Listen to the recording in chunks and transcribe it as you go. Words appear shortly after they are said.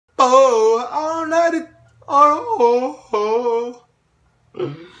Oh, all night. Oh.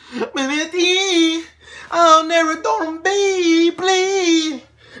 Baby, I'll never don't be, please.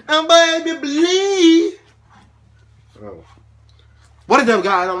 And baby, believe. Oh. What is up,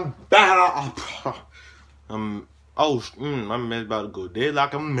 guys? I'm back. I'm about to go dead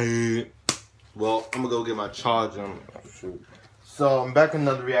like I'm mad. Well, I'm gonna go get my charger. Shoot. So I'm back in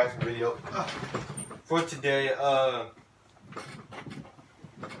another reaction video for today.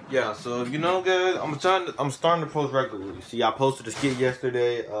 Yeah. So you know, guys, I'm starting to post regularly. See, I posted a skit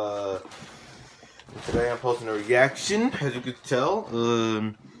yesterday. Today I'm posting a reaction, as you could tell.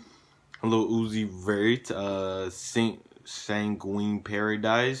 A little Uzi Vert, Sanguine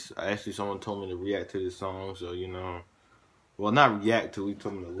Paradise. Actually, someone told me to react to this song, so you know. Well, not react to. He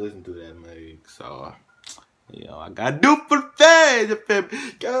told me to listen to that music. So, you know, I gotta do for the fans.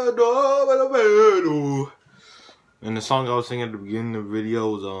 And the song I was singing at the beginning of the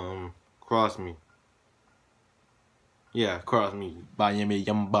video was "Cross Me." Yeah, "Cross Me" by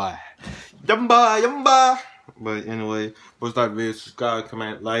Yamba. But anyway, we'll start the video. Subscribe,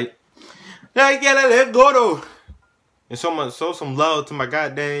 comment, like. Let's go though. And show some love to my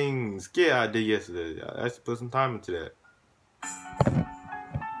goddamn skit I did yesterday. I have to put some time into that.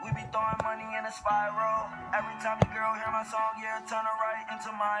 We be throwing money in a spiral. Every time the girl hear my song, yeah, turn her right into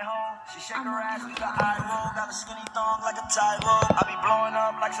my home. She shake her ass, we got eye roll. Got a skinny thong like a tie roll. I be blowing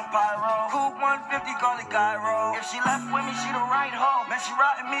up like some pyro. Coupe 150, call it gyro. If she left with me, she the right hoe. Man, she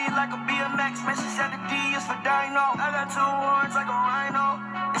riding me like a BMX. Man, she said the D is for dino. I got two horns like a rhino.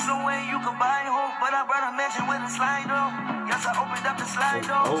 It's no way you can buy hope, but I brought a mansion with a slide though. Yes, I opened up the slide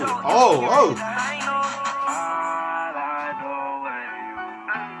though. Oh.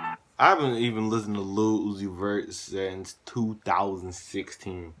 I haven't even listened to Lil Uzi Vert since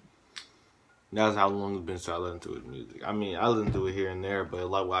 2016. That's how long it's been since I listened to his music. I mean, I listened to it here and there, but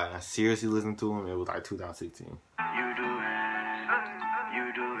like why I seriously listened to him, it was like 2016. You do it,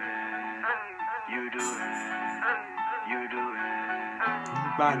 you do it, you do it, you do it.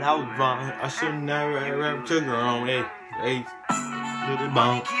 But I was wrong. I should never ever took her on. Hey, do the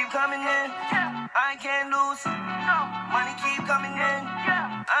bump. Keep coming in, I can't lose. Money keep coming in,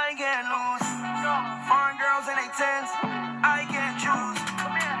 I can't lose. Foreign girls in their tents, I can't choose.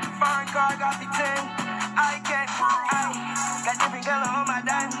 Foreign car got me 10, I can't cruise. Got different color on my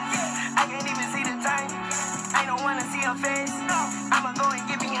dime, I can't even see the time. I don't wanna see her face, I'ma go and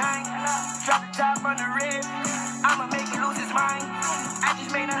get behind. Drop the top on the rib, I'ma make it lose his mind. I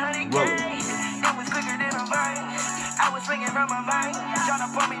just made 100K, it was quicker than a vine. I was swinging from a vine, trying to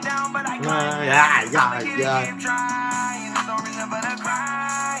pull me down, but I couldn't. Keep trying, there's no reason but a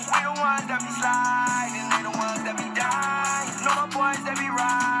cry. We the ones that be sliding, they the ones that be dying. Know my boys that be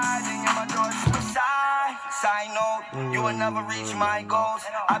riding, yeah, my door's suicide. Side note, you will never reach my goals.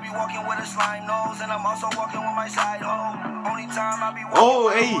 I be walking with a slime nose, and I'm also walking with my side hoe. Only time I be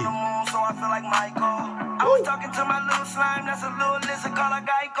walking on the moon, so I feel like Michael. I was talking to my little slime, that's a little lizard called a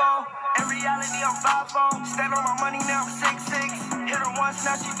Geico. In reality, I'm 5'4", stand on my money now, 6'6". Hit her once,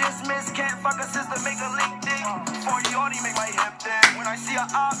 now she dismissed. Can't fuck her sister, make her link dick. 40 only make my hip thick. When I see her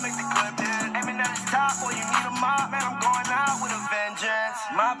up, make the clip hit. Aiming at his top, boy, you need a mop. Man, I'm going out with a vengeance.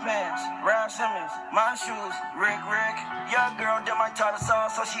 My pants, Ralph Simmons. My shoes, Rick. Your girl did my tartar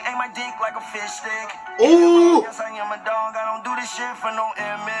sauce, so she ate my dick like a fish stick. Ooh. Yes, I am a dog, I don't do this shit for no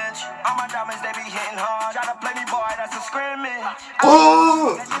image. All my diamonds, they be hitting hard. Try to play me, boy, that's a scrimmage.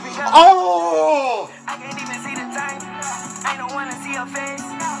 I can't even see the time. I don't wanna see her face.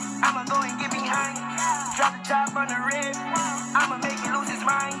 I'ma go and get behind. Drop the top on the rib. I'ma make it lose his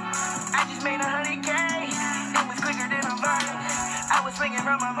mind. I just made 100K. It was quicker than a vine. I was swinging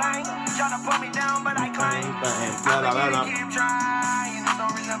from a vine. Trying to pull me down, but I climbed. I'ma keep trying. There's no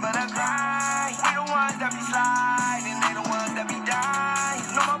reason but a cry. We the ones that be sliding. They the ones that be dying.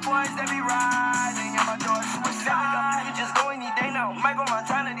 Know my boys that be riding. Yeah, my door's suicide. You just go any day now. Michael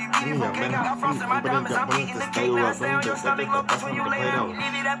Montana, they beat it from cake out. I'm frosting my diamonds, I'm eating the cake. Now I stay on your stomach, look, that's when you lay down.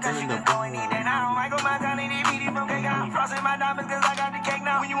 Leave it up, cause you can go any day now. Michael Montana, they beat it from cake out. I'm frosting my diamonds, cause I got the cake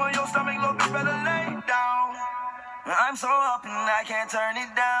now. When you on your stomach, look, you better lay down. I'm so up and I can't turn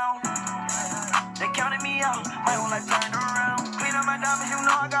it down. They counted me out, my whole life turned around. Clean up my diamonds, you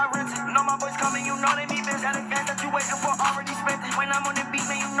know I got rinsed. Know my boys coming, you know they be best. That advance that you waiting for already spent. When I'm on the beat,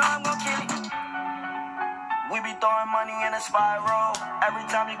 man, you know I'm gon' kill it. We be throwing money in a spiral. Every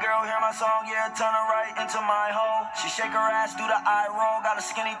time your girl hear my song, yeah, turn her right into my hoe. She shake her ass, do the eye roll. Got a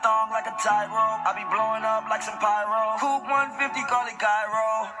skinny thong like a tie roll. I be blowing up like some pyro. Coupe 150, call it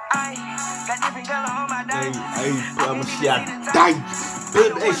gyro. I got different color on my dime. Hey,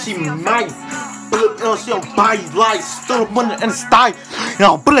 she might. bullet, you know, she don't buy lies, still money and style. You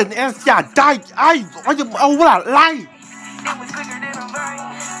know, bullet in the sky, die, oh, what I lie. It was quicker than a vine.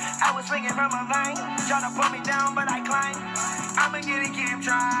 I was swinging from a vine. Trying to pull me down, but I climbed. I'ma get it, keep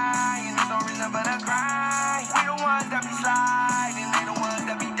trying. No reason but to cry. We the ones that be sliding, they the ones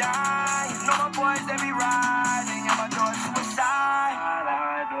that be dying. No my boys that be riding, and my doors suicide. All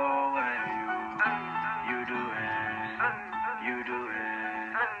I know when you do it, you do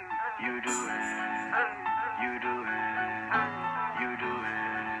it, you do it, you do it, you do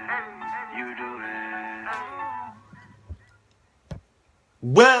it, you do it.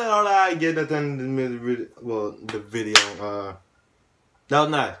 Well, I get that in the video. Well, the video. That was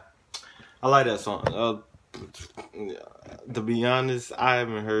nice. I like that song. To be honest, I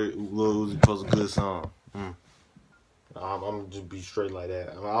haven't heard Lil Uzi post a good song. I'm gonna just be straight like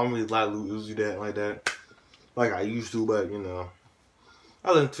that. I don't really like Lil Uzi like I used to, but you know,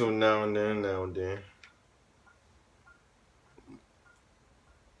 I listen to him now and then.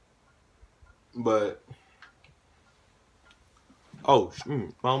 But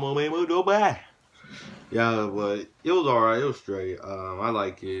mama made me go back. Yeah, but it was alright. It was straight. I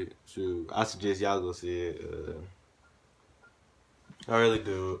like it. So I suggest y'all go see it. I really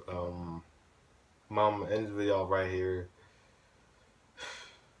do. Mama, end the video right here.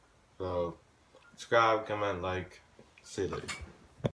 So subscribe, comment, like, see you later.